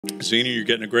Zena, you're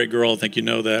getting a great girl. I think you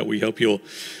know that. We hope you'll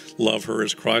love her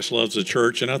as Christ loves the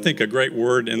church. And I think a great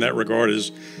word in that regard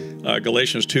is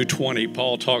Galatians 2:20.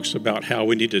 Paul talks about how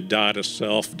we need to die to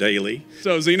self daily.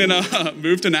 So Zena and I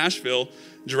moved to Nashville,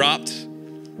 dropped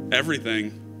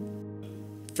everything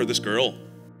for this girl.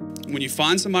 When you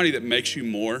find somebody that makes you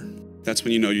more, that's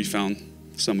when you know you found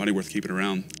somebody worth keeping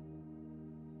around.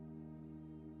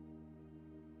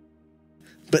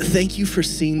 But thank you for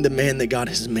seeing the man that God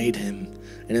has made him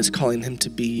and is calling him to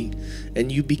be, and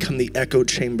you become the echo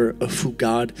chamber of who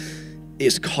God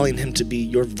is calling him to be.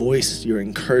 Your voice, your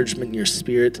encouragement, your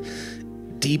spirit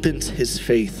deepens his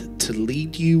faith to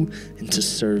lead you and to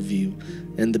serve you.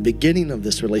 And the beginning of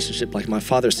this relationship, like my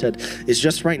father said, is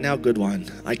just right now good wine.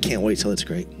 I can't wait till it's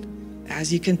great.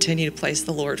 As you continue to place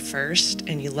the Lord first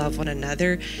and you love one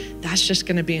another, that's just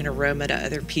going to be an aroma to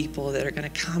other people that are going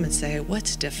to come and say,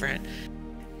 what's different?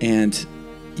 And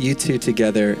you two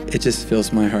together, it just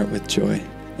fills my heart with joy.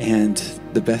 And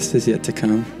the best is yet to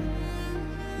come.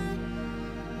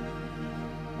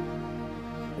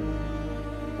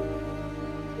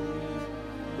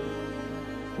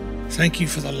 Thank you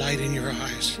for the light in your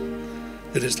eyes.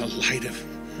 That is the light of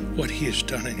what he has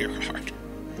done in your heart.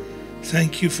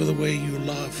 Thank you for the way you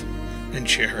love and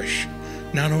cherish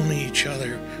not only each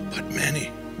other, but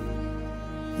many.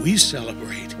 We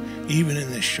celebrate, even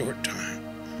in this short time,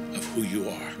 of who you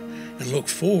are and look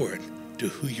forward to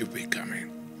who you're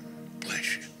becoming.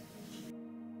 Bless you.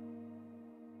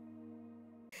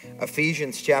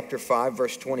 Ephesians chapter 5,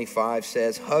 verse 25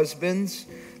 says, "Husbands,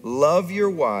 love your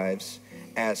wives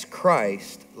as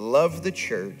Christ loved the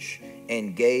church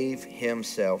and gave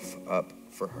himself up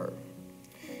for her."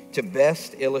 To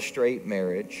best illustrate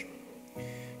marriage,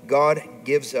 God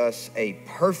gives us a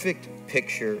perfect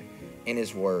picture in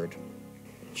his word.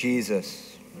 Jesus,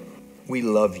 we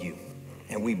love you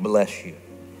and we bless you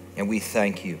and we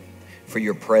thank you for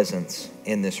your presence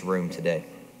in this room today.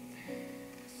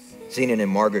 Zenon and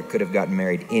Margaret could have gotten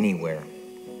married anywhere,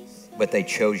 but they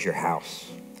chose your house.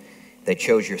 They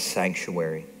chose your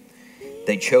sanctuary.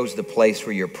 They chose the place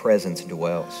where your presence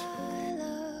dwells.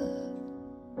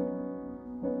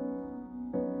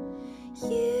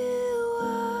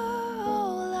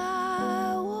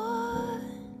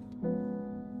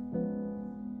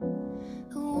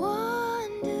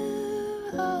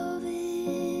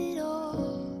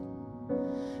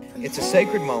 It's a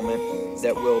sacred moment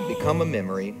that will become a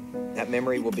memory. That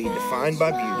memory will be defined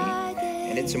by beauty,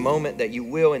 and it's a moment that you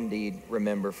will indeed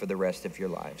remember for the rest of your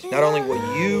lives. Not only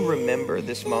will you remember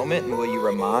this moment and will you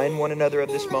remind one another of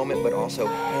this moment, but also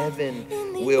heaven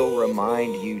will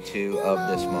remind you too of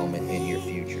this moment in your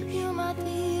futures.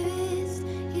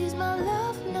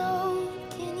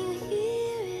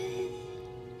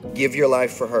 Give your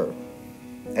life for her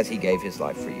as he gave his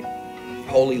life for you.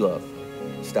 Holy love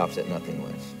stops at nothing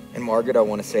less. And Margaret, I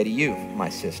want to say to you, my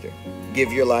sister,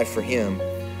 give your life for him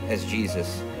as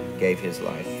Jesus gave his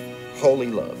life. Holy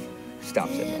love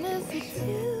stops at nothing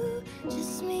less.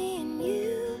 Just me and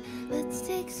you. Let's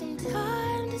take some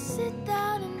time to sit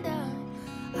down and dine.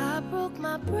 I broke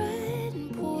my bread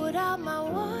and poured out my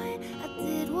wine. I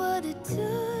did what it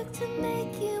took to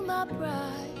make you my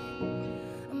bride.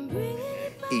 I'm bringing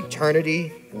it back.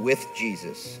 Eternity with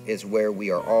Jesus is where we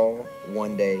are all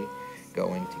one day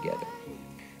going together.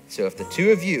 So if the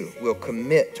two of you will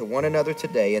commit to one another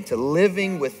today and to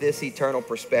living with this eternal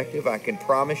perspective, I can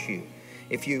promise you,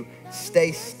 if you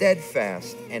stay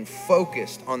steadfast and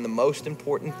focused on the most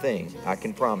important thing, I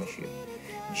can promise you,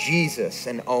 Jesus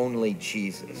and only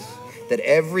Jesus, that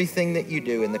everything that you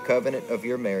do in the covenant of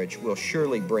your marriage will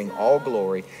surely bring all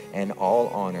glory and all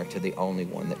honor to the only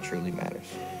one that truly matters,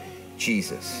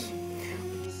 Jesus.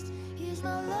 Here's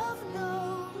my love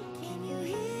note. Can you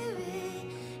hear it?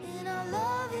 And I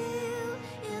love you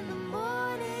in the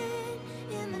morning,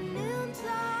 in the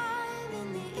noontime,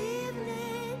 in the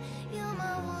evening. You're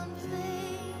my one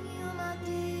thing, you're my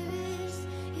dearest.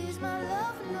 Here's my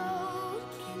love note.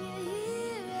 Can you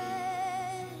hear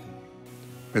it?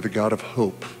 May the God of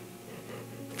hope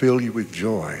fill you with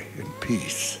joy and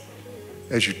peace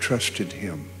as you trust in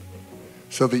him,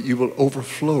 so that you will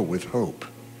overflow with hope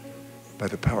by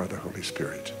the power of the Holy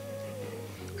Spirit.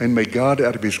 And may God,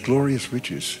 out of his glorious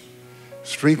riches,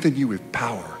 strengthen you with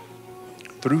power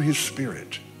through his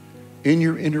Spirit in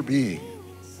your inner being,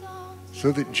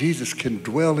 so that Jesus can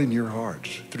dwell in your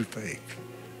hearts through faith.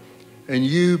 And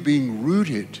you, being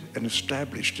rooted and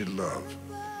established in love,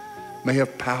 may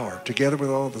have power, together with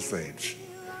all the saints,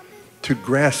 to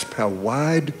grasp how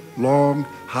wide, long,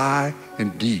 high,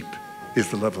 and deep is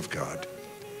the love of God,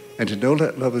 and to know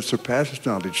that love that surpasses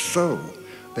knowledge, so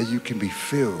that you can be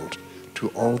filled to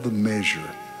all the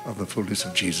measure of the fullness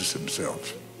of Jesus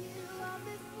himself.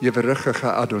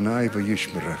 Yevarechecha Adonai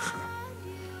v'yishmerecha.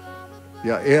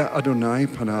 Ya'er Adonai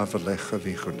panav alecha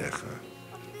v'yichonecha.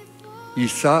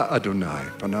 Yisa Adonai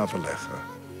panav alecha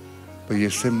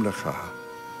v'yisim lecha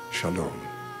shalom.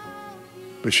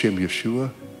 B'shem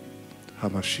Yeshua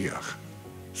HaMashiach,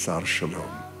 Sar Shalom.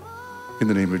 In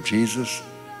the name of Jesus,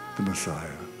 the Messiah,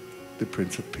 the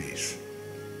Prince of Peace.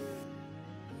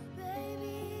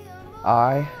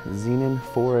 I, Zenon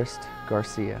Forrest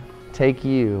Garcia, take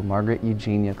you, Margaret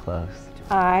Eugenia Close,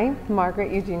 I,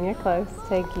 Margaret Eugenia Close,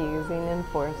 take you, Zenon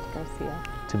Forrest Garcia,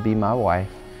 to be my wife.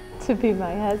 to be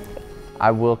my husband.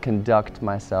 I will conduct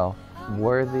myself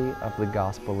worthy of the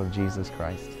gospel of Jesus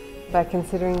Christ. By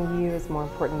considering you as more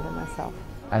important than myself.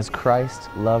 As Christ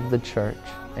loved the church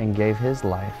and gave his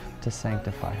life to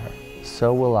sanctify her,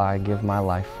 so will I give my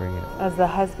life for you. As the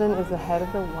husband is the head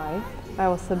of the wife, I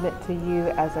will submit to you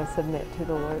as I submit to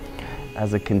the Lord.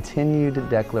 As a continued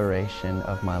declaration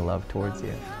of my love towards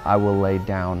you, I will lay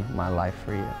down my life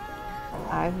for you.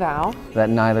 I vow That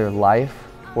neither life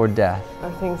or death,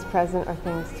 or things present or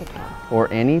things to come,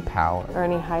 or any power, or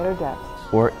any height or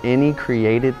depth, or any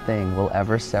created thing will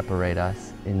ever separate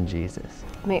us in Jesus.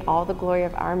 may all the glory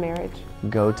of our marriage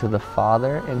Go to the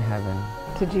Father in heaven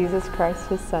to Jesus Christ,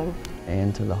 his Son,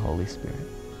 and to the Holy Spirit.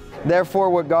 Therefore,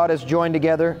 what God has joined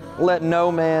together, let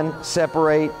no man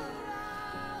separate.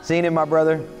 Zenon, my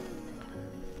brother,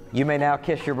 you may now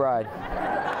kiss your bride.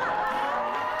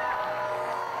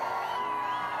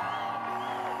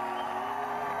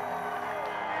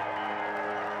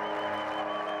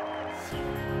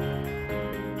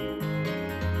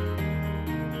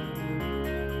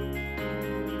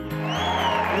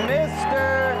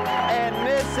 Mr. and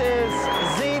Mrs.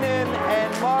 Zenon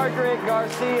and Margaret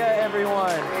Garcia,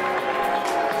 everyone.